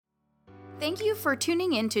Thank you for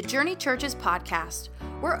tuning in to Journey Church's podcast.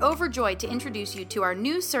 We're overjoyed to introduce you to our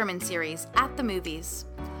new sermon series, At the Movies.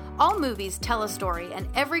 All movies tell a story, and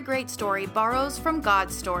every great story borrows from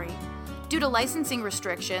God's story. Due to licensing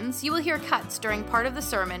restrictions, you will hear cuts during part of the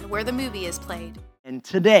sermon where the movie is played. And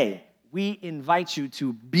today, we invite you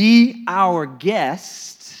to be our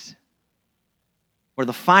guest for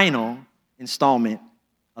the final installment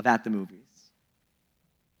of At the Movies.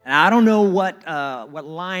 And I don't know what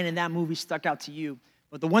line in that movie stuck out to you,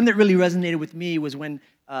 but the one that really resonated with me was when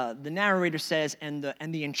the narrator says, and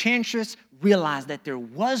the enchantress realized that there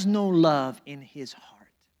was no love in his heart.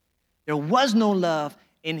 There was no love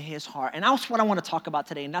in his heart. And that's what I want to talk about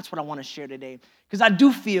today, and that's what I want to share today. Because I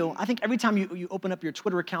think every time you open up your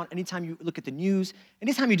Twitter account, anytime you look at the news,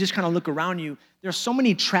 anytime you just kind of look around you, there's so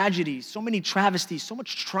many tragedies, so many travesties, so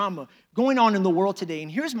much trauma going on in the world today.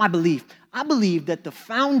 And here's my belief. I believe that the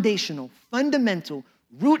fundamental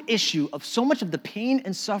root issue of so much of the pain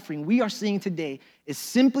and suffering we are seeing today is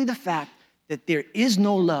simply the fact that there is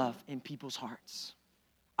no love in people's hearts.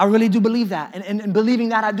 I really do believe that. And believing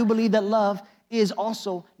that, I do believe that love is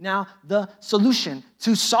also now the solution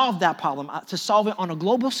to solve that problem, to solve it on a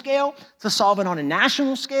global scale, to solve it on a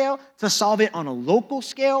national scale, to solve it on a local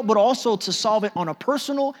scale, but also to solve it on a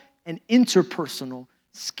personal and interpersonal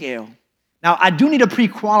scale. Now, I do need to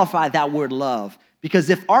pre-qualify that word love, because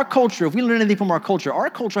if we learn anything from our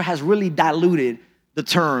culture has really diluted the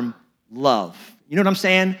term love. You know what I'm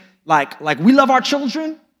saying? Like we love our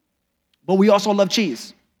children, but we also love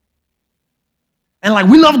cheese.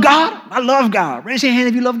 And we love God. I love God. Raise your hand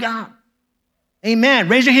if you love God. Amen.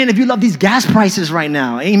 Raise your hand if you love these gas prices right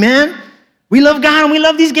now. Amen. We love God and we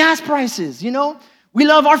love these gas prices, you know. We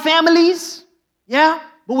love our families, yeah,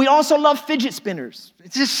 but we also love fidget spinners.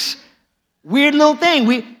 It's just weird little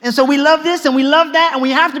thing. And so we love this and we love that, and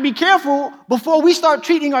we have to be careful before we start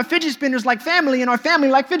treating our fidget spinners like family and our family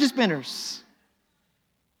like fidget spinners.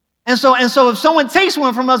 And so if someone takes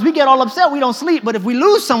one from us, we get all upset, we don't sleep. But if we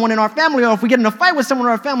lose someone in our family, or if we get in a fight with someone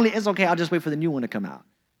in our family, it's okay, I'll just wait for the new one to come out.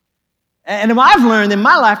 And I've learned in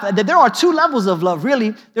my life that there are two levels of love,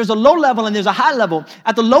 really. There's a low level and there's a high level.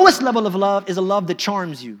 At the lowest level of love is a love that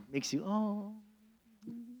charms you, makes you, oh,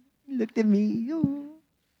 you looked at me, oh.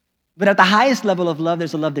 But at the highest level of love,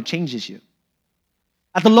 there's a love that changes you.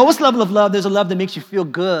 At the lowest level of love, there's a love that makes you feel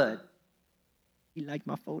good. You like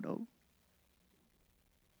my photo?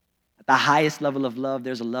 At the highest level of love,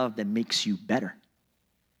 there's a love that makes you better.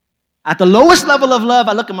 At the lowest level of love,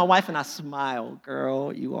 I look at my wife and I smile.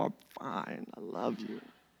 Girl, you are fine. I love you.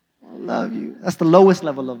 I love you. That's the lowest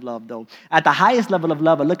level of love, though. At the highest level of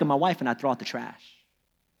love, I look at my wife and I throw out the trash.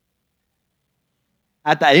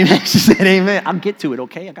 Amen. She said amen. I'll get to it,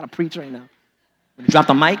 okay? I got to preach right now. Drop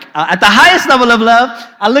the mic. At the highest level of love,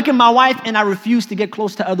 I look at my wife and I refuse to get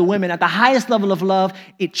close to other women. At the highest level of love,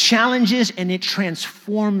 it challenges and it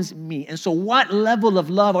transforms me. And so what level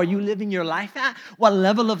of love are you living your life at? What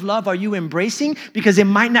level of love are you embracing? Because we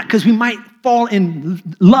might fall in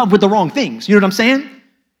love with the wrong things. You know what I'm saying?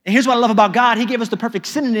 And here's what I love about God. He gave us the perfect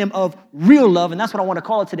synonym of real love, and that's what I want to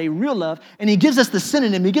call it today, real love. And he gives us the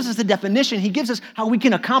synonym. He gives us the definition. He gives us how we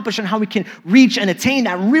can accomplish and how we can reach and attain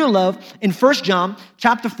that real love in 1 John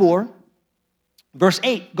chapter 4, verse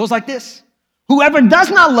 8. It goes like this. Whoever does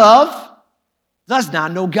not love does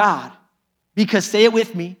not know God. Because, say it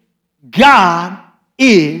with me, God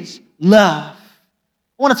is love.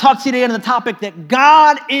 I want to talk to you today on the topic that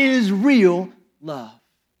God is real love.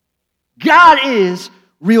 God is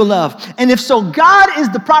real love. And if so, God is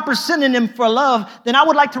the proper synonym for love, then I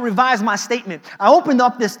would like to revise my statement. I opened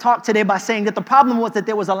up this talk today by saying that the problem was that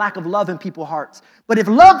there was a lack of love in people's hearts. But if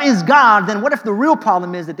love is God, then what if the real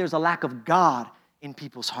problem is that there's a lack of God in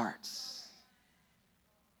people's hearts?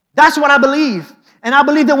 That's what I believe. And I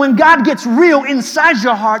believe that when God gets real inside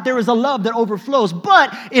your heart, there is a love that overflows.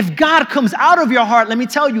 But if God comes out of your heart, let me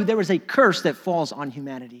tell you, there is a curse that falls on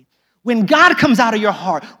humanity. When God comes out of your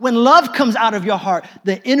heart, when love comes out of your heart,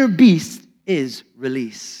 the inner beast is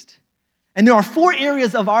released. And there are 4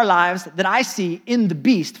 areas of our lives that I see in the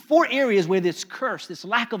beast, 4 areas where this curse, this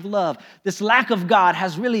lack of love, this lack of God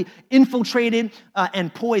has really infiltrated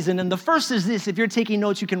and poisoned. And the first is this. If you're taking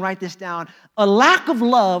notes, you can write this down. A lack of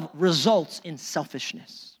love results in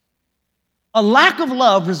selfishness. A lack of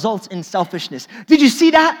love results in selfishness. Did you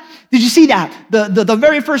see that? Did you see that? The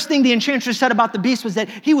very first thing the enchantress said about the beast was that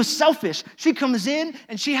he was selfish. She comes in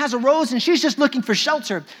and she has a rose and she's just looking for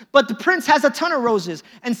shelter. But the prince has a ton of roses.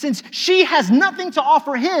 And since she has nothing to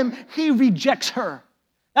offer him, he rejects her.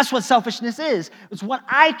 That's what selfishness is. It's what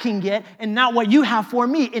I can get and not what you have for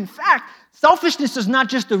me. In fact, selfishness is not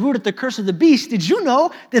just the root of the curse of the beast. Did you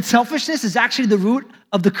know that selfishness is actually the root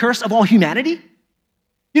of the curse of all humanity?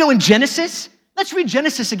 You know, in Genesis, let's read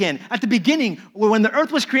Genesis again. At the beginning, when the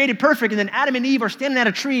earth was created perfect, and then Adam and Eve are standing at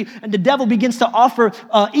a tree, and the devil begins to offer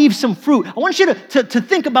Eve some fruit. I want you to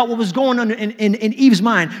think about what was going on in Eve's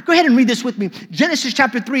mind. Go ahead and read this with me. Genesis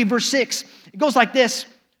chapter 3, verse 6. It goes like this.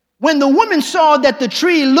 When the woman saw that the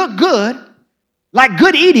tree looked good, like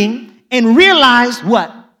good eating, and realized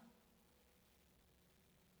what?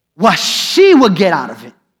 What she would get out of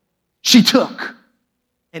it, she took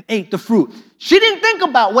and ate the fruit. She didn't think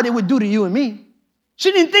about what it would do to you and me.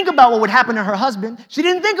 She didn't think about what would happen to her husband. She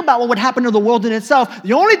didn't think about what would happen to the world in itself.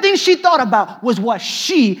 The only thing she thought about was what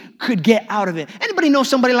she could get out of it. Anybody know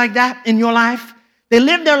somebody like that in your life? They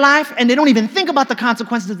live their life and they don't even think about the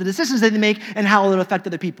consequences of the decisions that they make and how it'll affect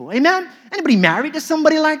other people. Amen? Anybody married to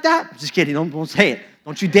somebody like that? I'm just kidding. Don't say it.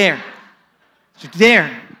 Don't you dare. Don't you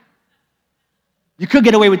dare. You could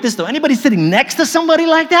get away with this, though. Anybody sitting next to somebody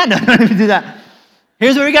like that? No, don't even do that.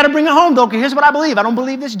 Here's where we got to bring it home, though, because here's what I believe. I don't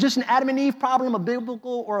believe this is just an Adam and Eve problem, a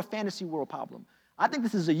biblical or a fantasy world problem. I think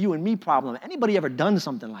this is a you and me problem. Anybody ever done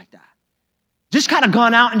something like that? Just kind of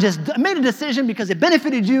gone out and just made a decision because it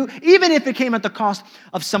benefited you, even if it came at the cost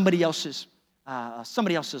of somebody else's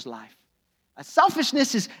life.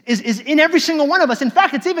 Selfishness is in every single one of us. In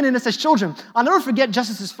fact, it's even in us as children. I'll never forget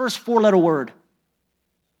Justice's first four-letter word.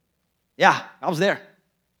 Yeah, I was there.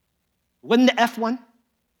 It wasn't the F one.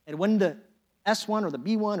 It wasn't the S one or the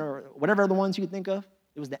B one or whatever other ones you could think of.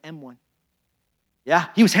 It was the M one. Yeah,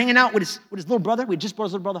 he was hanging out with his little brother. We had just brought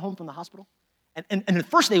his little brother home from the hospital. And the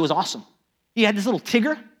first day was awesome. He had this little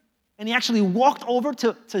Tigger, and he actually walked over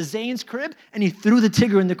to Zane's crib, and he threw the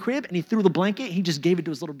Tigger in the crib, and he threw the blanket. He just gave it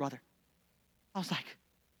to his little brother. I was like,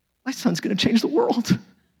 my son's going to change the world.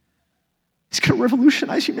 He's going to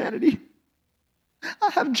revolutionize humanity.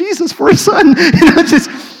 I have Jesus for a son.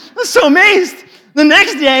 I was so amazed. The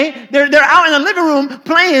next day, they're out in the living room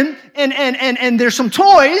playing, and there's some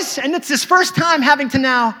toys, and it's his first time having to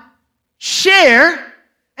now share.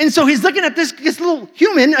 And so he's looking at this little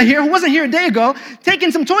human here who wasn't here a day ago,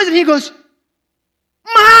 taking some toys, and he goes,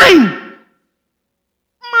 mine!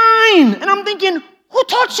 Mine! And I'm thinking, who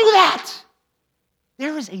taught you that?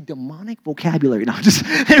 There is a demonic vocabulary. No, I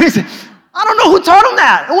don't know who taught him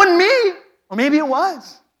that. It wasn't me. Or maybe it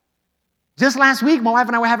was. Just last week, my wife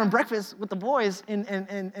and I were having breakfast with the boys,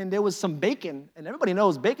 and there was some bacon. And everybody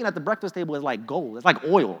knows bacon at the breakfast table is like gold. It's like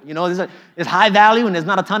oil. You know, it's high value, and there's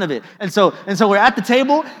not a ton of it. And so we're at the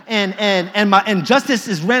table, and Justice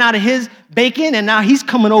has ran out of his bacon, and now he's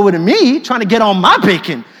coming over to me trying to get on my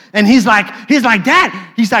bacon. And he's like,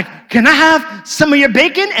 Dad, he's like, can I have some of your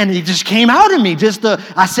bacon? And he just came out of me.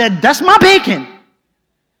 I said, that's my bacon.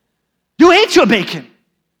 You ate your bacon.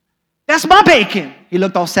 That's my bacon. He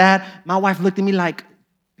looked all sad. My wife looked at me like,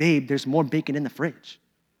 babe, there's more bacon in the fridge.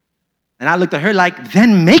 And I looked at her like,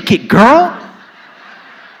 then make it, girl.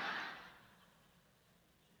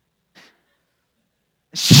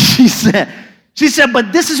 She said,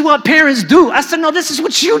 but this is what parents do. I said, no, this is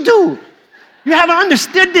what you do. You haven't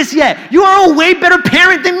understood this yet. You are a way better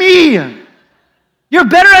parent than me. You're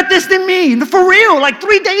better at this than me. For real, like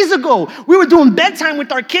 3 days ago, we were doing bedtime with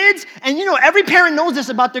our kids, and you know, every parent knows this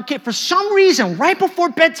about their kid. For some reason, right before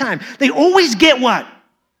bedtime, they always get what?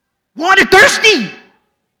 Water thirsty.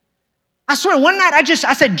 I swear, one night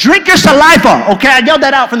I said, drink your saliva, okay? I yelled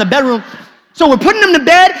that out from the bedroom. So we're putting them to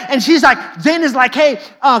bed, and Zane is like, hey,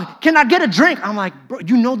 can I get a drink? I'm like, bro,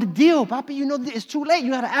 you know the deal, Papa. You know it's too late.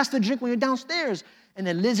 You got to ask for a drink when you're downstairs. And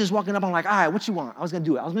then Liz is walking up. I'm like, all right, what you want? I was going to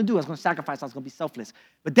do it. I was going to sacrifice. I was going to be selfless.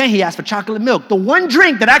 But then he asked for chocolate milk, the one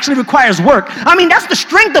drink that actually requires work. I mean, that's the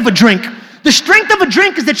strength of a drink. The strength of a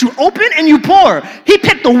drink is that you open and you pour. He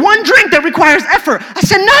picked the one drink that requires effort. I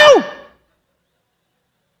said, no.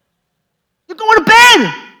 You're going to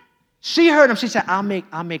bed. She heard him. She said, I'll make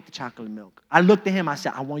the chocolate milk. I looked at him. I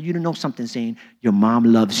said, I want you to know something, Zane. Your mom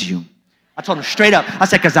loves you. I told him straight up. I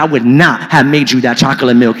said, because I would not have made you that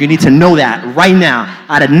chocolate milk. You need to know that right now.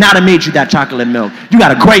 I did not have made you that chocolate milk. You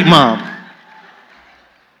got a great mom.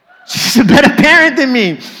 She's a better parent than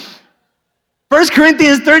me. 1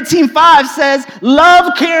 Corinthians 13:5 says,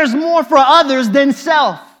 love cares more for others than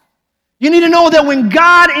self. You need to know that when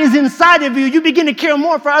God is inside of you, you begin to care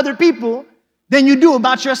more for other people than you do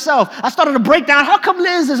about yourself. I started to break down, how come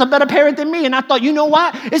Liz is a better parent than me? And I thought, you know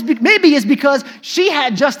what? Maybe it's because she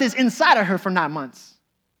had justice inside of her for 9 months.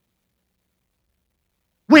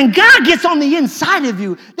 When God gets on the inside of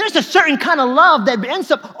you, there's a certain kind of love that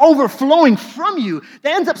ends up overflowing from you,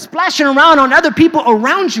 that ends up splashing around on other people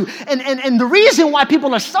around you. And the reason why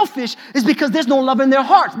people are selfish is because there's no love in their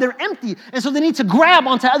hearts. They're empty. And so they need to grab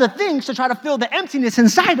onto other things to try to fill the emptiness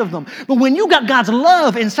inside of them. But when you got God's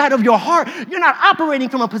love inside of your heart, you're not operating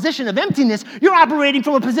from a position of emptiness. You're operating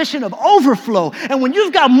from a position of overflow. And when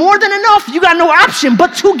you've got more than enough, you got no option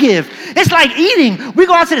but to give. It's like eating. We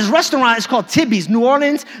go out to this restaurant. It's called Tibby's, New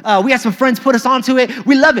Orleans. We had some friends put us onto it.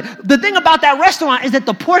 We love it. The thing about that restaurant is that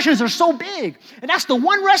the portions are so big. And that's the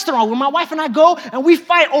one restaurant where my wife and I go and we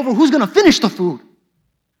fight over who's going to finish the food.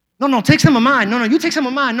 No, take some of mine. No, you take some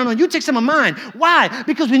of mine. No, you take some of mine. Why?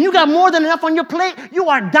 Because when you got more than enough on your plate, you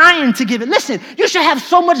are dying to give it. Listen, you should have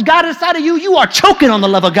so much God inside of you, you are choking on the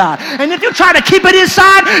love of God. And if you try to keep it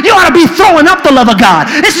inside, you ought to be throwing up the love of God.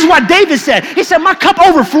 This is what David said. He said, my cup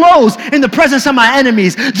overflows in the presence of my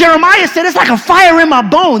enemies. Jeremiah said, it's like a fire in my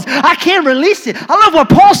bones. I can't release it. I love what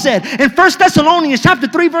Paul said in 1 Thessalonians chapter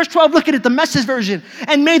 3, verse 12. Look at the Message version.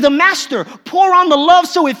 And may the Master pour on the love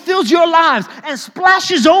so it fills your lives and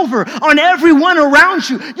splashes over on everyone around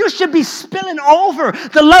you. You should be spilling over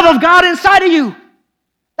the love of God inside of you.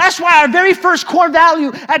 That's why our very first core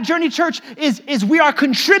value at Journey Church is we are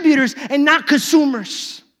contributors and not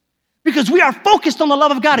consumers. Because we are focused on the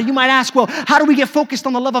love of God. And you might ask, well, how do we get focused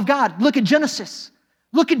on the love of God? Look at Genesis.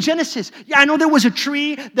 Look at Genesis. Yeah, I know there was a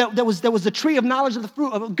tree, there was the tree of knowledge of the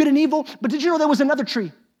fruit of good and evil, but did you know there was another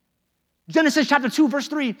tree? Genesis chapter 2, verse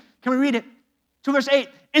 3. Can we read it? 2 verse 8,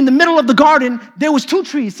 in the middle of the garden, there was two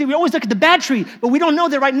trees. See, we always look at the bad tree, but we don't know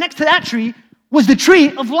that right next to that tree was the tree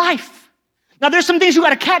of life. Now, there's some things you got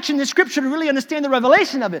to catch in this scripture to really understand the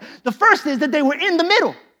revelation of it. The first is that they were in the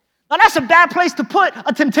middle. Now, that's a bad place to put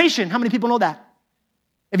a temptation. How many people know that?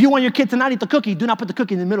 If you want your kid to not eat the cookie, do not put the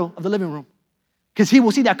cookie in the middle of the living room because he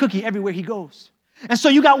will see that cookie everywhere he goes. And so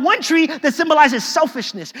you got one tree that symbolizes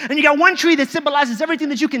selfishness, and you got one tree that symbolizes everything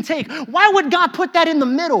that you can take. Why would God put that in the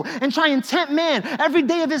middle and try and tempt man every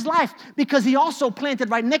day of his life? Because he also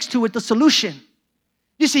planted right next to it the solution.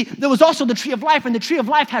 You see, there was also the tree of life, and the tree of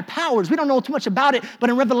life had powers. We don't know too much about it, but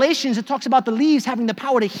in Revelations, it talks about the leaves having the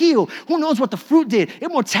power to heal. Who knows what the fruit did?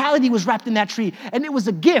 Immortality was wrapped in that tree, and it was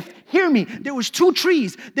a gift. Hear me. There was two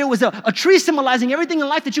trees. There was a tree symbolizing everything in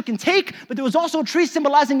life that you can take, but there was also a tree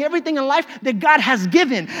symbolizing everything in life that God has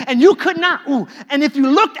given, and you could not. And if you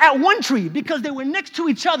looked at one tree, because they were next to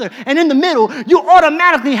each other and in the middle, you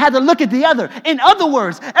automatically had to look at the other. In other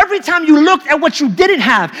words, every time you looked at what you didn't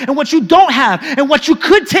have and what you don't have and what you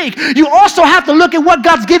could take, you also have to look at what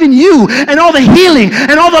God's given you and all the healing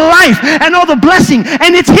and all the life and all the blessing.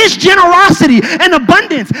 And it's his generosity and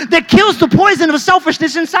abundance that kills the poison of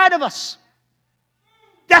selfishness inside of us.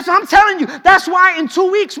 That's what I'm telling you. That's why in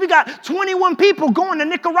 2 weeks we got 21 people going to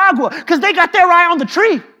Nicaragua because they got their eye on the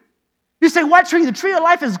tree. You say, what tree? The tree of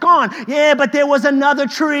life is gone. Yeah, but there was another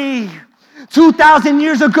tree 2,000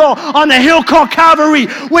 years ago on the hill called Calvary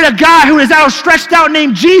with a guy who is outstretched out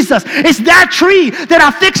named Jesus. It's that tree that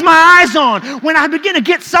I fix my eyes on when I begin to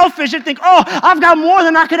get selfish and think, oh, I've got more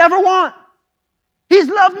than I could ever want. He's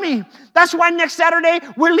loved me. That's why next Saturday,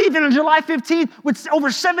 we're leaving on July 15th with over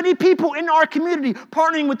 70 people in our community,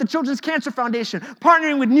 partnering with the Children's Cancer Foundation,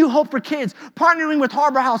 partnering with New Hope for Kids, partnering with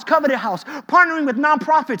Harbor House, Covenant House, partnering with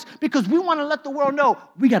nonprofits, because we want to let the world know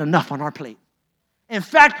we got enough on our plate. In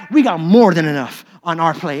fact, we got more than enough on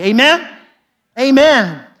our plate. Amen?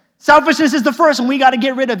 Amen. Selfishness is the first, and we got to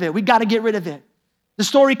get rid of it. We got to get rid of it. The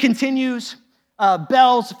story continues.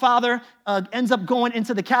 Belle's father ends up going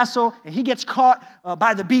into the castle, and he gets caught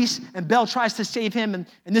by the beast, and Belle tries to save him, and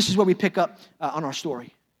this is where we pick up on our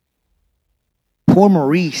story. Poor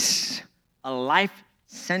Maurice, a life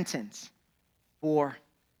sentence for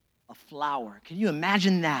a flower. Can you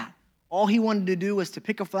imagine that? All he wanted to do was to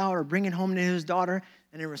pick a flower, bring it home to his daughter,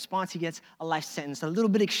 and in response, he gets a life sentence. A little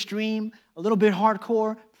bit extreme, a little bit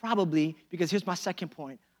hardcore, probably, because here's my second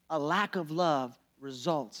point. A lack of love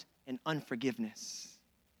results in unforgiveness.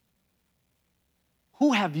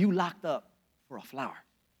 Who have you locked up for a flower?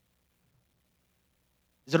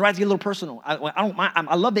 Is it right to get a little personal? I don't mind.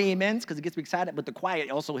 I love the amens because it gets me excited, but the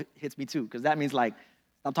quiet also hits me too, because that means like,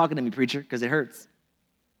 stop talking to me, preacher, because it hurts.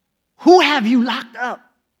 Who have you locked up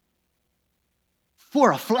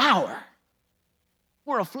for a flower?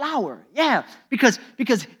 For a flower, yeah. Because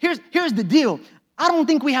here's the deal. I don't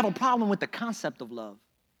think we have a problem with the concept of love.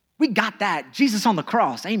 We got that. Jesus on the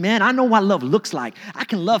cross. Amen. I know what love looks like. I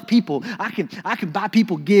can love people. I can buy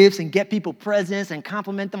people gifts and get people presents and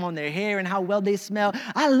compliment them on their hair and how well they smell.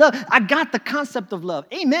 I got the concept of love.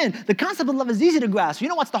 Amen. The concept of love is easy to grasp. You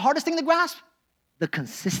know what's the hardest thing to grasp? The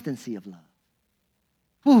consistency of love.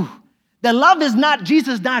 Whew. That love is not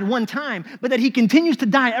Jesus died one time, but that he continues to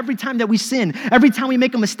die every time that we sin, every time we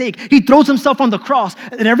make a mistake. He throws himself on the cross,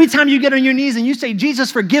 and every time you get on your knees and you say,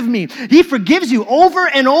 Jesus, forgive me, he forgives you over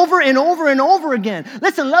and over and over and over again.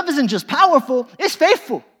 Listen, love isn't just powerful, it's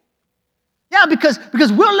faithful. Yeah, because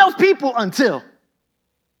we'll love people until.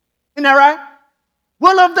 Isn't that right?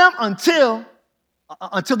 We'll love them until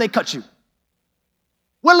they cut you.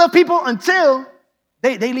 We'll love people until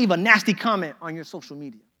they leave a nasty comment on your social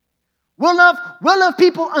media. We'll love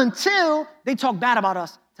people until they talk bad about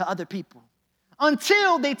us to other people.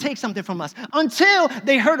 Until they take something from us. Until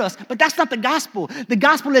they hurt us. But that's not the gospel. The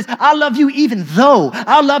gospel is, I love you even though.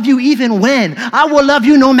 I'll love you even when. I will love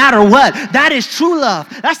you no matter what. That is true love.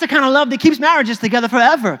 That's the kind of love that keeps marriages together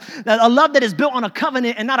forever. A love that is built on a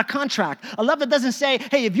covenant and not a contract. A love that doesn't say,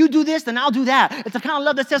 hey, if you do this, then I'll do that. It's the kind of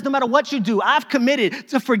love that says, no matter what you do, I've committed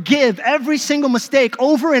to forgive every single mistake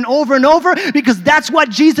over and over and over because that's what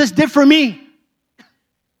Jesus did for me.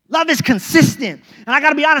 Love is consistent. And I got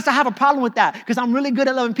to be honest, I have a problem with that because I'm really good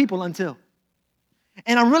at loving people until.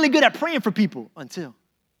 And I'm really good at praying for people until.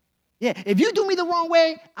 Yeah, if you do me the wrong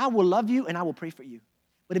way, I will love you and I will pray for you.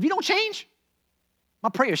 But if you don't change, my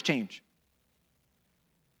prayers change.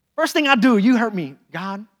 First thing I do, you hurt me.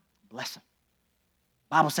 God, bless them.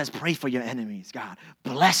 Bible says pray for your enemies. God,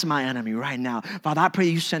 bless my enemy right now. Father, I pray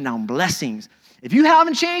you send down blessings. If you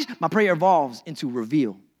haven't changed, my prayer evolves into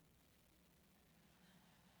reveal.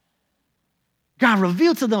 God,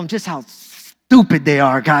 reveal to them just how stupid they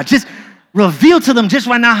are, God. Just reveal to them just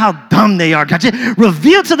right now how dumb they are, God. Just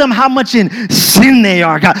reveal to them how much in sin they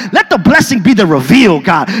are, God. Let the blessing be the reveal,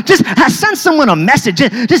 God. Just send someone a message.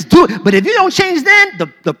 Just do it. But if you don't change then,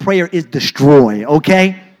 the prayer is destroy,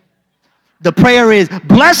 okay? The prayer is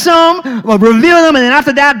bless them, reveal them, and then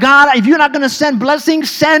after that, God, if you're not going to send blessings,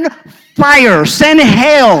 send fire, send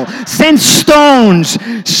hail, send stones,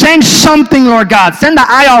 send something, Lord God. Send the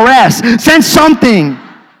IRS, send something.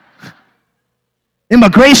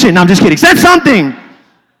 Immigration, no, I'm just kidding. Send something.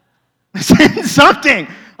 Send something.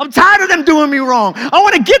 I'm tired of them doing me wrong. I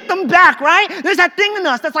want to get them back, right? There's that thing in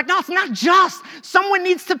us that's like, no, it's not just. Someone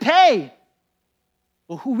needs to pay.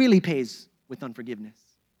 Well, who really pays with unforgiveness?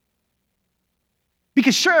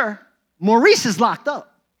 Because sure, Maurice is locked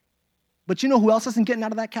up. But you know who else isn't getting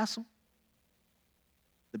out of that castle?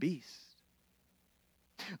 The beast.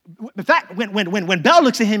 In fact, when Belle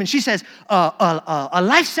looks at him and she says, a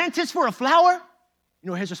life sentence for a flower, you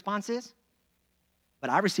know what his response is? But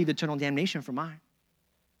I received eternal damnation for mine.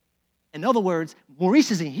 In other words, Maurice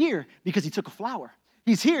isn't here because he took a flower.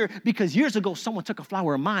 He's here because years ago someone took a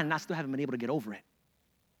flower of mine and I still haven't been able to get over it.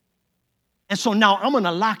 And so now I'm going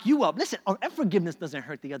to lock you up. Listen, unforgiveness doesn't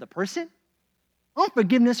hurt the other person.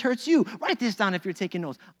 Unforgiveness hurts you. Write this down if you're taking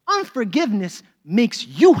notes. Unforgiveness makes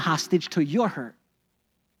you hostage to your hurt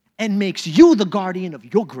and makes you the guardian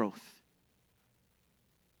of your growth.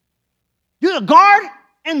 You're the guard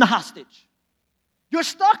and the hostage. You're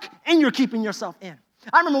stuck and you're keeping yourself in.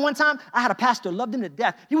 I remember one time I had a pastor, loved him to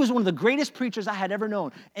death. He was one of the greatest preachers I had ever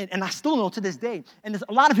known, and I still know to this day. And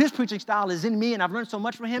a lot of his preaching style is in me, and I've learned so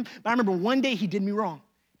much from him. But I remember one day he did me wrong.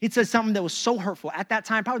 He said something that was so hurtful. At that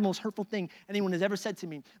time, probably the most hurtful thing anyone has ever said to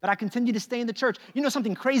me. But I continued to stay in the church. You know,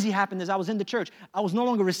 something crazy happened as I was in the church. I was no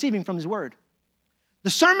longer receiving from his word. The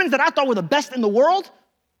sermons that I thought were the best in the world,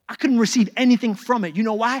 I couldn't receive anything from it. You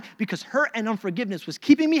know why? Because hurt and unforgiveness was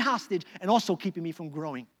keeping me hostage and also keeping me from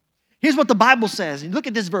growing. Here's what the Bible says. And look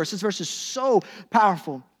at this verse. This verse is so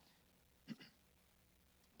powerful.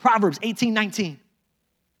 Proverbs 18:19.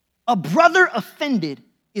 A brother offended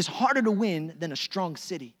is harder to win than a strong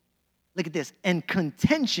city. Look at this. And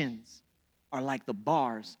contentions are like the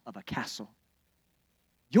bars of a castle.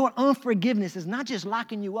 Your unforgiveness is not just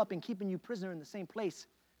locking you up and keeping you prisoner in the same place.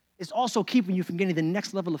 It's also keeping you from getting to the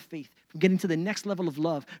next level of faith, from getting to the next level of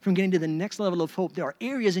love, from getting to the next level of hope. There are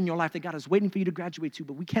areas in your life that God is waiting for you to graduate to,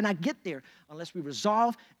 but we cannot get there unless we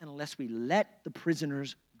resolve and unless we let the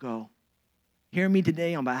prisoners go. Hear me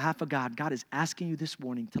today on behalf of God. God is asking you this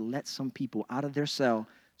morning to let some people out of their cell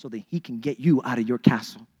so that he can get you out of your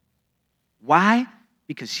castle. Why?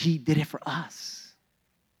 Because he did it for us.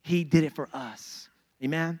 He did it for us.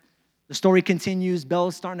 Amen? The story continues.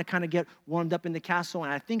 Belle's starting to kind of get warmed up in the castle,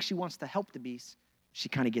 and I think she wants to help the beast. She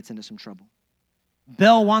kind of gets into some trouble.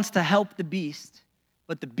 Belle wants to help the beast,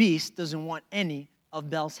 but the beast doesn't want any of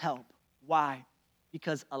Belle's help. Why?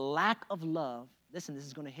 Because a lack of love, listen, this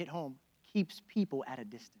is going to hit home, keeps people at a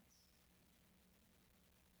distance.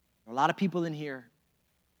 There are a lot of people in here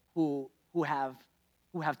who have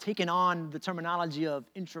taken on the terminology of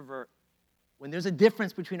introvert when there's a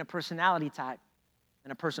difference between a personality type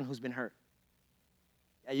and a person who's been hurt.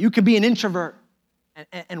 You could be an introvert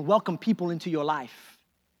and welcome people into your life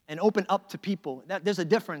and open up to people. There's a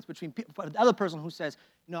difference between the other person who says,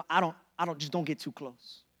 just don't get too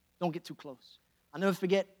close. Don't get too close. I'll never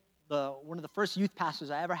forget one of the first youth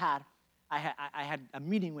pastors I ever had. I had a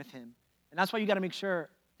meeting with him. And that's why you got to make sure,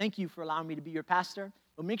 thank you for allowing me to be your pastor,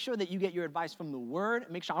 but make sure that you get your advice from the Word.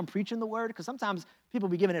 Make sure I'm preaching the Word, because sometimes people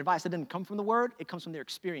be giving advice that didn't come from the Word. It comes from their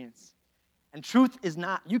experience. And truth is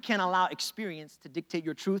not, you can't allow experience to dictate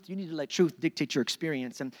your truth. You need to let truth dictate your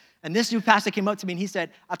experience. And this youth pastor came up to me and he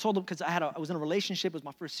said, I told him, because I was in a relationship. It was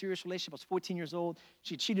my first serious relationship. I was 14 years old.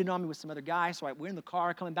 She cheated on me with some other guy. So we're in the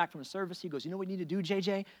car coming back from the service. He goes, you know what you need to do,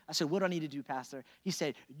 JJ? I said, what do I need to do, Pastor? He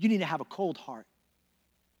said, you need to have a cold heart.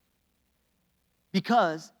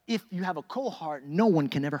 Because if you have a cold heart, no one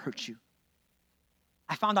can ever hurt you.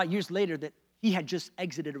 I found out years later that he had just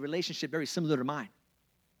exited a relationship very similar to mine.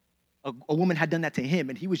 A woman had done that to him,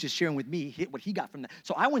 and he was just sharing with me what he got from that.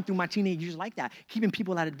 So I went through my teenage years like that, keeping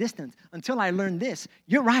people at a distance until I learned this.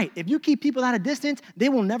 You're right. If you keep people at a distance, they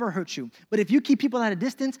will never hurt you. But if you keep people at a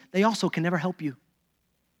distance, they also can never help you.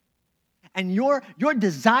 And your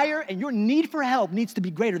desire and your need for help needs to be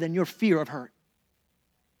greater than your fear of hurt.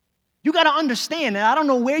 You got to understand, and I don't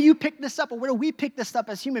know where you picked this up or where we pick this up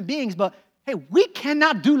as human beings, but hey, we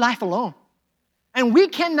cannot do life alone. And we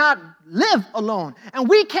cannot live alone. And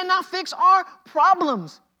we cannot fix our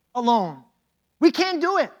problems alone. We can't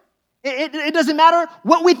do it. It doesn't matter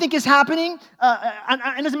what we think is happening.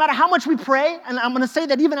 It doesn't matter how much we pray. And I'm going to say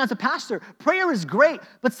that even as a pastor, prayer is great.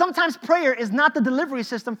 But sometimes prayer is not the delivery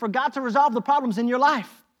system for God to resolve the problems in your life.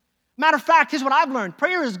 Matter of fact, here's what I've learned.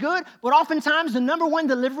 Prayer is good, but oftentimes the number one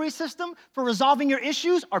delivery system for resolving your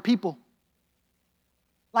issues are people.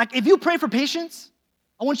 Like if you pray for patience,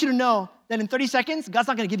 I want you to know that in 30 seconds, God's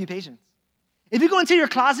not going to give you patience. If you go into your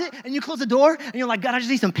closet and you close the door and you're like, God, I just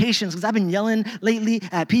need some patience because I've been yelling lately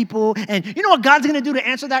at people. And you know what God's going to do to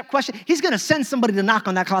answer that question? He's going to send somebody to knock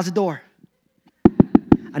on that closet door.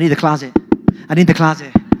 I need the closet. I need the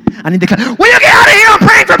closet. I need the closet. Will you get out of here? I'm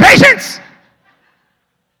praying for patience.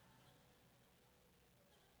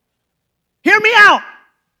 Hear me out.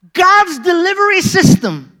 God's delivery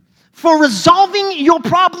system for resolving your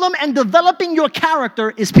problem and developing your character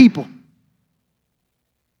is people.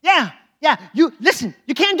 Yeah. You listen,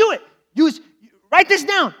 you can't do it. Write this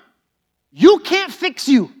down. You can't fix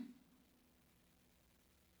you.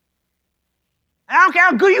 I don't care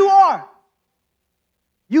how good you are.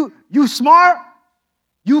 You smart,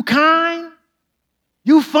 you kind,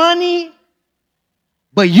 you funny,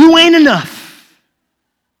 but you ain't enough.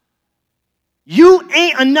 You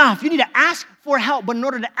ain't enough. You need to ask for help, but in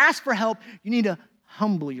order to ask for help, you need to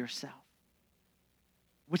humble yourself.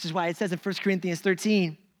 Which is why it says in 1 Corinthians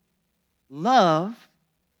 13, love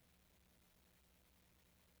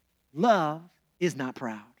is not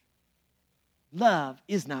proud. Love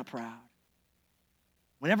is not proud.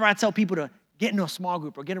 Whenever I tell people to get into a small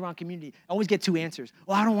group or get around community, I always get two answers.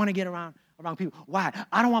 Well, I don't want to get around people. Why?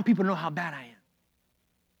 I don't want people to know how bad I am.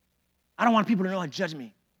 I don't want people to know how to judge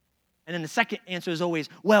me. And then the second answer is always,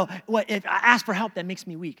 well, if I ask for help, that makes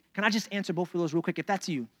me weak. Can I just answer both of those real quick? If that's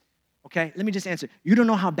you, okay? Let me just answer. They don't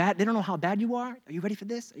know how bad you are. Are you ready for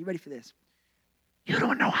this? You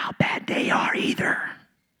don't know how bad they are either.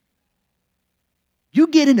 You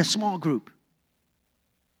get in a small group.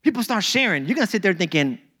 People start sharing. You're going to sit there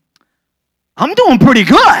thinking, I'm doing pretty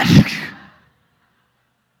good.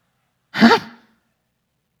 Huh?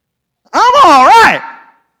 I'm all right.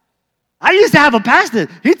 I used to have a pastor.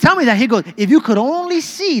 He'd tell me that. He goes, if you could only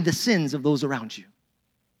see the sins of those around you.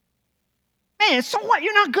 Man, so what?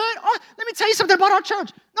 You're not good? Oh, let me tell you something about our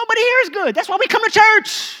church. Nobody here is good. That's why we come to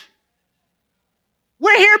church.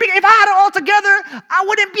 We're here because if I had it all together, I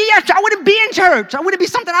wouldn't be in church. I wouldn't be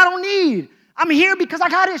something I don't need. I'm here because I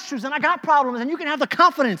got issues and I got problems, and you can have the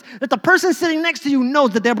confidence that the person sitting next to you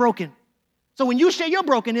knows that they're broken. So when you share your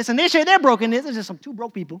brokenness and they share their brokenness, it's just some two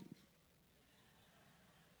broke people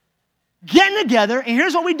getting together, and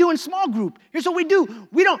here's what we do in small group. Here's what we do.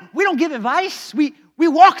 We don't give advice. We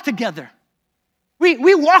walk together.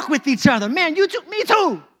 We walk with each other. Man, you too, me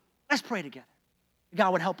too. Let's pray together.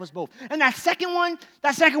 God would help us both. And that second one,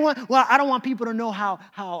 well, I don't want people to know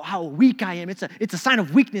how weak I am. It's a sign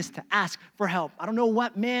of weakness to ask for help. I don't know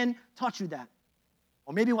what man taught you that.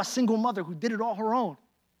 Or maybe what single mother who did it all her own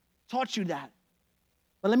taught you that.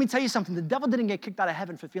 But let me tell you something. The devil didn't get kicked out of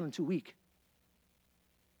heaven for feeling too weak.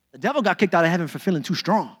 The devil got kicked out of heaven for feeling too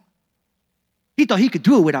strong. He thought he could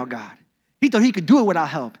do it without God. He thought he could do it without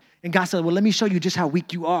help. And God said, well, let me show you just how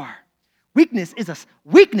weak you are. Weakness is a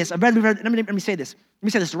weakness. Let me say this. Let me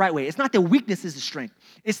say this the right way. It's not that weakness is a strength.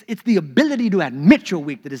 It's the ability to admit you're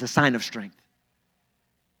weak that is a sign of strength.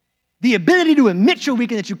 The ability to admit your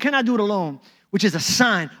weakness, that you cannot do it alone, which is a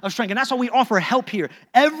sign of strength. And that's why we offer help here.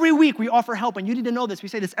 Every week we offer help, and you need to know this. We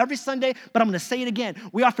say this every Sunday, but I'm going to say it again.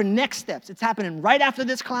 We offer next steps. It's happening right after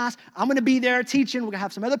this class. I'm going to be there teaching. We're going to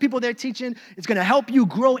have some other people there teaching. It's going to help you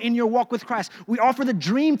grow in your walk with Christ. We offer the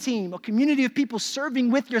Dream Team, a community of people serving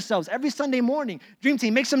with yourselves every Sunday morning. Dream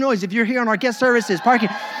Team, make some noise if you're here on our guest services, parking.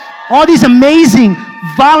 All these amazing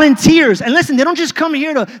volunteers. And listen, they don't just come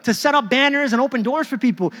here to set up banners and open doors for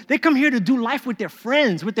people. They come here to do life with their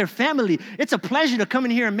friends, with their family. It's a pleasure to come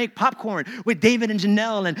in here and make popcorn with David and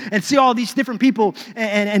Janelle and see all these different people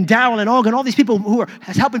and Daryl and Olga and all these people who are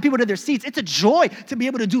helping people to their seats. It's a joy to be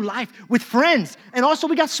able to do life with friends. And also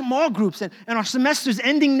we got small groups and our semester's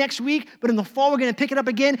ending next week, but in the fall we're going to pick it up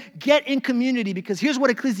again. Get in community, because here's what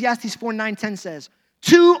Ecclesiastes 4:9-10 says.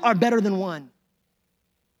 2 are better than 1,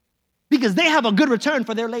 because they have a good return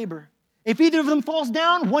for their labor. If either of them falls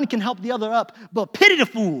down, one can help the other up. But pity the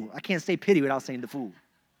fool. I can't say pity without saying the fool.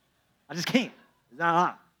 I just can't. It's not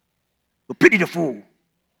hot. But pity the fool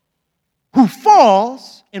who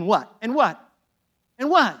falls in what? And what? And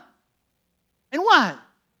what? And what?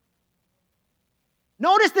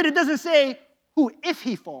 Notice that it doesn't say who if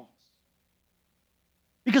he falls.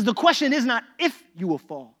 Because the question is not if you will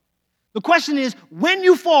fall. The question is, when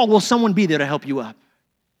you fall, will someone be there to help you up?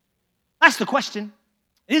 That's the question.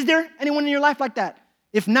 Is there anyone in your life like that?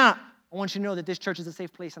 If not, I want you to know that this church is a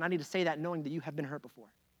safe place, and I need to say that knowing that you have been hurt before.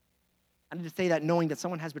 I need to say that knowing that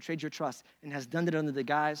someone has betrayed your trust and has done it under the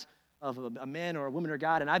guise of a man or a woman or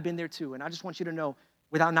God, and I've been there too. And I just want you to know,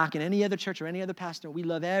 without knocking any other church or any other pastor, we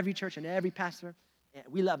love every church and every pastor. And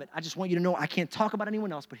we love it. I just want you to know I can't talk about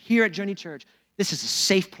anyone else, but here at Journey Church, this is a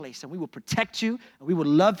safe place, and we will protect you, and we will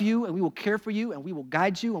love you, and we will care for you, and we will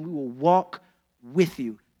guide you, and we will walk with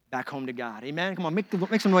you back home to God. Amen? Come on,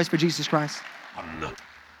 make some noise for Jesus Christ.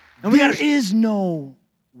 And there is no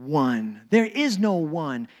one. There is no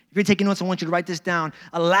one. If you're taking notes, I want you to write this down.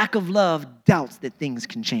 A lack of love doubts that things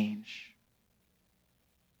can change.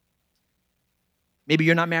 Maybe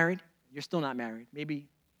you're not married. You're still not married. Maybe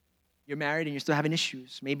you're married and you're still having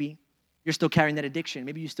issues. Maybe you're still carrying that addiction.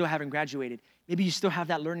 Maybe you still haven't graduated. Maybe you still have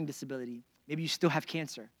that learning disability. Maybe you still have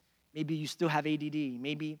cancer. Maybe you still have ADD.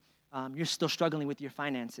 Maybe you're still struggling with your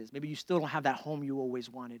finances. Maybe you still don't have that home you always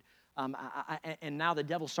wanted. And now the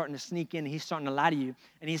devil's starting to sneak in, and he's starting to lie to you,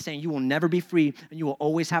 and he's saying you will never be free, and you will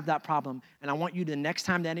always have that problem. And I want you to, the next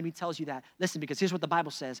time the enemy tells you that, listen, because here's what the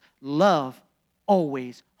Bible says. Love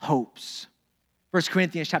always hopes. 1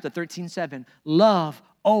 Corinthians chapter 13:7. Love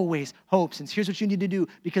always hopes. And here's what you need to do,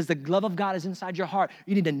 because the love of God is inside your heart.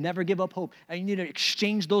 You need to never give up hope. And you need to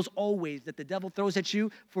exchange those always that the devil throws at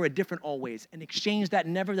you for a different always. And exchange that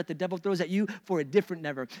never that the devil throws at you for a different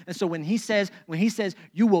never. And so when he says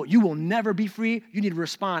you will never be free, you need to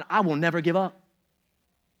respond, I will never give up.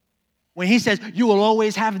 When he says you will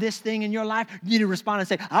always have this thing in your life, you need to respond and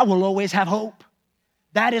say, I will always have hope.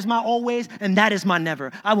 That is my always, and that is my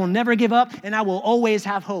never. I will never give up, and I will always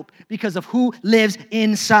have hope because of who lives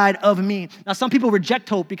inside of me. Now, some people reject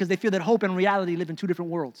hope because they feel that hope and reality live in two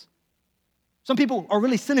different worlds. Some people are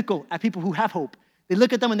really cynical at people who have hope. They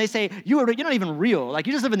look at them and they say, you're not even real. Like,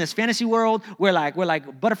 you just live in this fantasy world where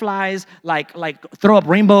butterflies like throw up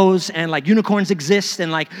rainbows and like unicorns exist, and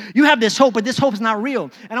like you have this hope, but this hope is not real.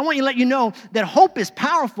 And I want you to let you know that hope is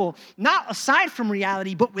powerful, not aside from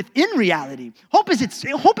reality, but within reality. Hope is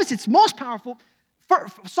its most powerful.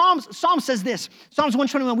 Psalm says this. Psalms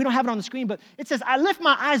 121, we don't have it on the screen, but it says, I lift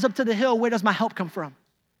my eyes up to the hill. Where does my help come from?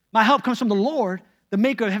 My help comes from the Lord, the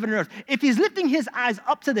maker of heaven and earth. If he's lifting his eyes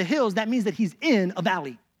up to the hills, that means that he's in a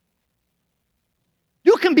valley.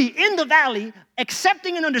 You can be in the valley,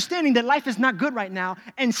 accepting and understanding that life is not good right now,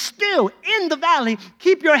 and still in the valley,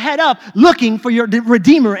 keep your head up, looking for your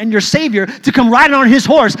Redeemer and your Savior to come riding on his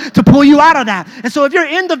horse to pull you out of that. And so if you're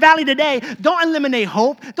in the valley today, don't eliminate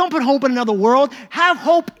hope. Don't put hope in another world. Have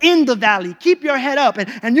hope in the valley. Keep your head up.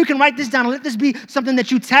 And you can write this down and let this be something that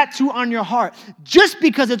you tattoo on your heart. Just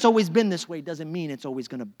because it's always been this way doesn't mean it's always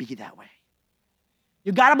going to be that way.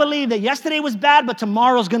 You got to believe that yesterday was bad, but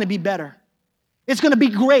tomorrow's going to be better. It's going to be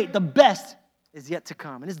great. The best is yet to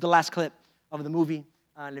come. And this is the last clip of the movie.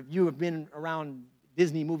 And if you have been around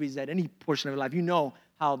Disney movies at any portion of your life, you know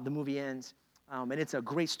how the movie ends. And it's a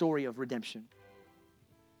great story of redemption.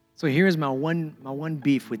 So here's my one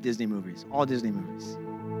beef with Disney movies, all Disney movies.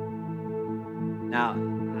 Now,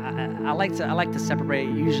 I like to separate.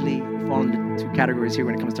 Usually we fall into two categories here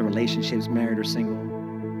when it comes to relationships, married or single.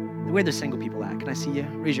 Where the single people at? Can I see you?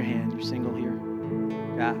 Raise your hand. You're single here.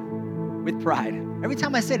 Yeah. With pride. Every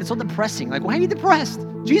time I say it, it's so depressing. Like, why are you depressed?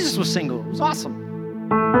 Jesus was single. It was awesome.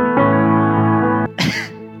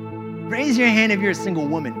 Raise your hand if you're a single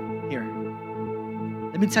woman here.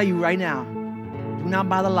 Let me tell you right now, do not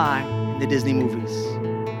buy the lie in the Disney movies.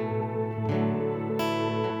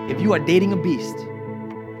 If you are dating a beast,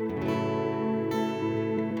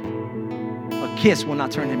 a kiss will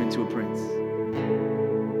not turn him into a prince.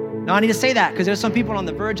 Now, I need to say that because there's some people on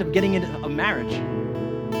the verge of getting into a marriage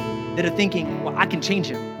that are thinking, well, I can change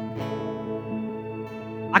him.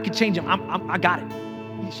 I can change him. I got it.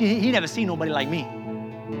 He never seen nobody like me.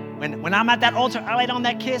 When I'm at that altar, I lay on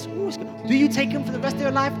that kiss. Ooh, it's good. Do you take him for the rest of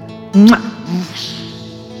your life?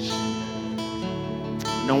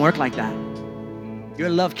 Don't work like that. Your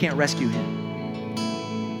love can't rescue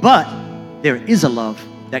him. But there is a love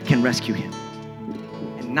that can rescue him.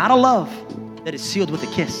 And not a love that is sealed with a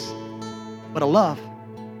kiss, but a love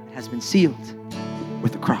that has been sealed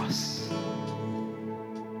with a cross.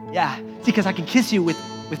 Yeah, see, because I can kiss you with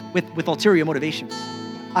ulterior motivations.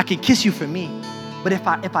 I can kiss you for me, but if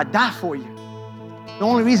I die for you, the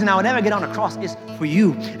only reason I would ever get on a cross is for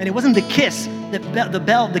you. And it wasn't the kiss,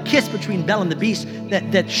 the kiss between Belle and the beast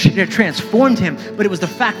that transformed him, but it was the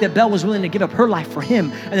fact that Belle was willing to give up her life for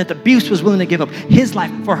him and that the beast was willing to give up his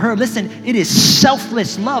life for her. Listen, it is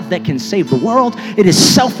selfless love that can save the world. It is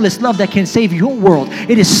selfless love that can save your world.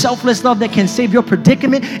 It is selfless love that can save your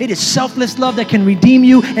predicament. It is selfless love that can redeem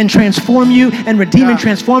you and transform you and redeem and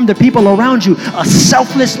transform the people around you. A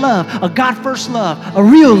selfless love, a God-first love, a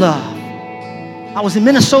real love. I was in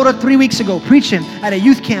Minnesota 3 weeks ago preaching at a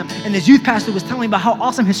youth camp, and this youth pastor was telling me about how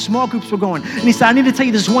awesome his small groups were going. And he said, I need to tell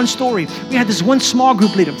you this one story. We had this one small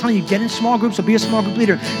group leader. I'm telling you, get in small groups or be a small group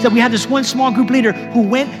leader. He said we had this one small group leader who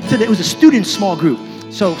went to it was a student small group.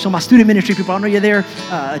 So my student ministry people, I know you're there,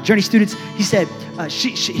 Journey students. He said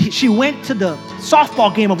she went to the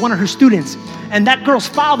softball game of one of her students, and that girl's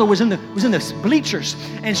father was in the bleachers,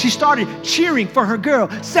 and she started cheering for her girl,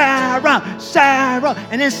 Sarah, Sarah.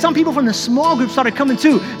 And then some people from the small group started coming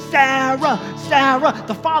too, Sarah, Sarah.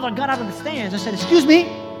 The father got out of the stands and said, excuse me,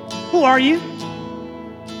 who are you?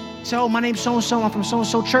 So my name's so-and-so, I'm from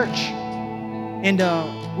so-and-so church, and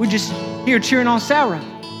we're just here cheering on Sarah.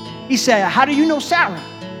 He said, how do you know Sarah?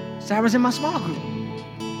 Sarah's in my small group.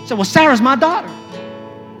 He said, well, Sarah's my daughter.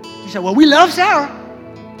 He said, well, we love Sarah.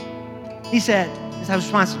 He said, his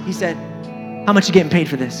response, he said, how much you getting paid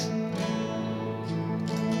for this?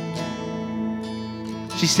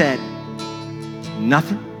 She said,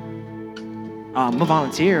 nothing. I'm a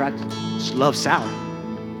volunteer. I just love Sarah.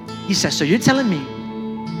 He said, so you're telling me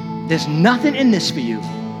there's nothing in this for you?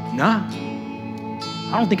 Nah.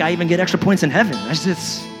 I don't think I even get extra points in heaven. That's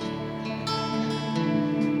just...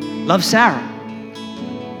 Love Sarah.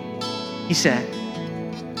 He said,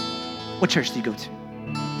 what church do you go to?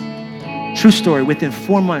 True story, within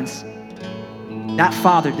 4 months, that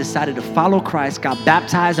father decided to follow Christ, got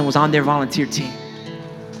baptized, and was on their volunteer team.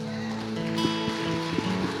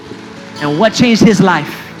 And what changed his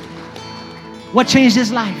life? What changed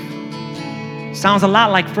his life? Sounds a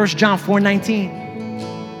lot like 1 John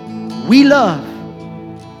 4:19. We love.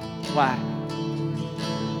 Why?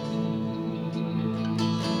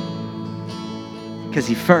 Because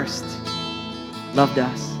he first loved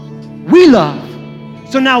us. We love.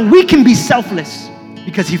 So now we can be selfless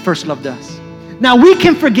because he first loved us. Now we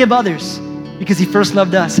can forgive others because he first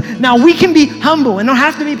loved us. Now we can be humble and don't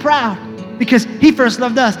have to be proud because he first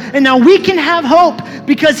loved us. And now we can have hope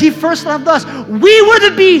because he first loved us. We were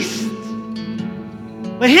the beast,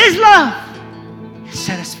 but his love has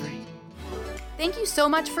set us free. Thank you so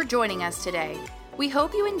much for joining us today. We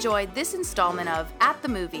hope you enjoyed this installment of At the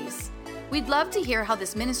Movies. We'd love to hear how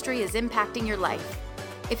this ministry is impacting your life.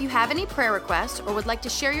 If you have any prayer requests or would like to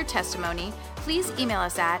share your testimony, please email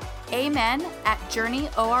us at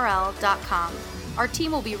amen@journeyorl.com. Our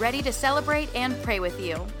team will be ready to celebrate and pray with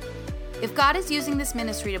you. If God is using this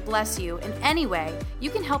ministry to bless you in any way, you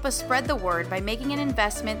can help us spread the word by making an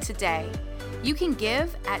investment today. You can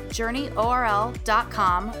give at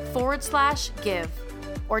journeyorl.com/give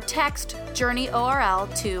or text JourneyORL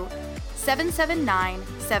to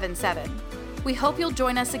 77977. We hope you'll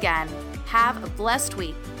join us again. Have a blessed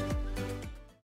week.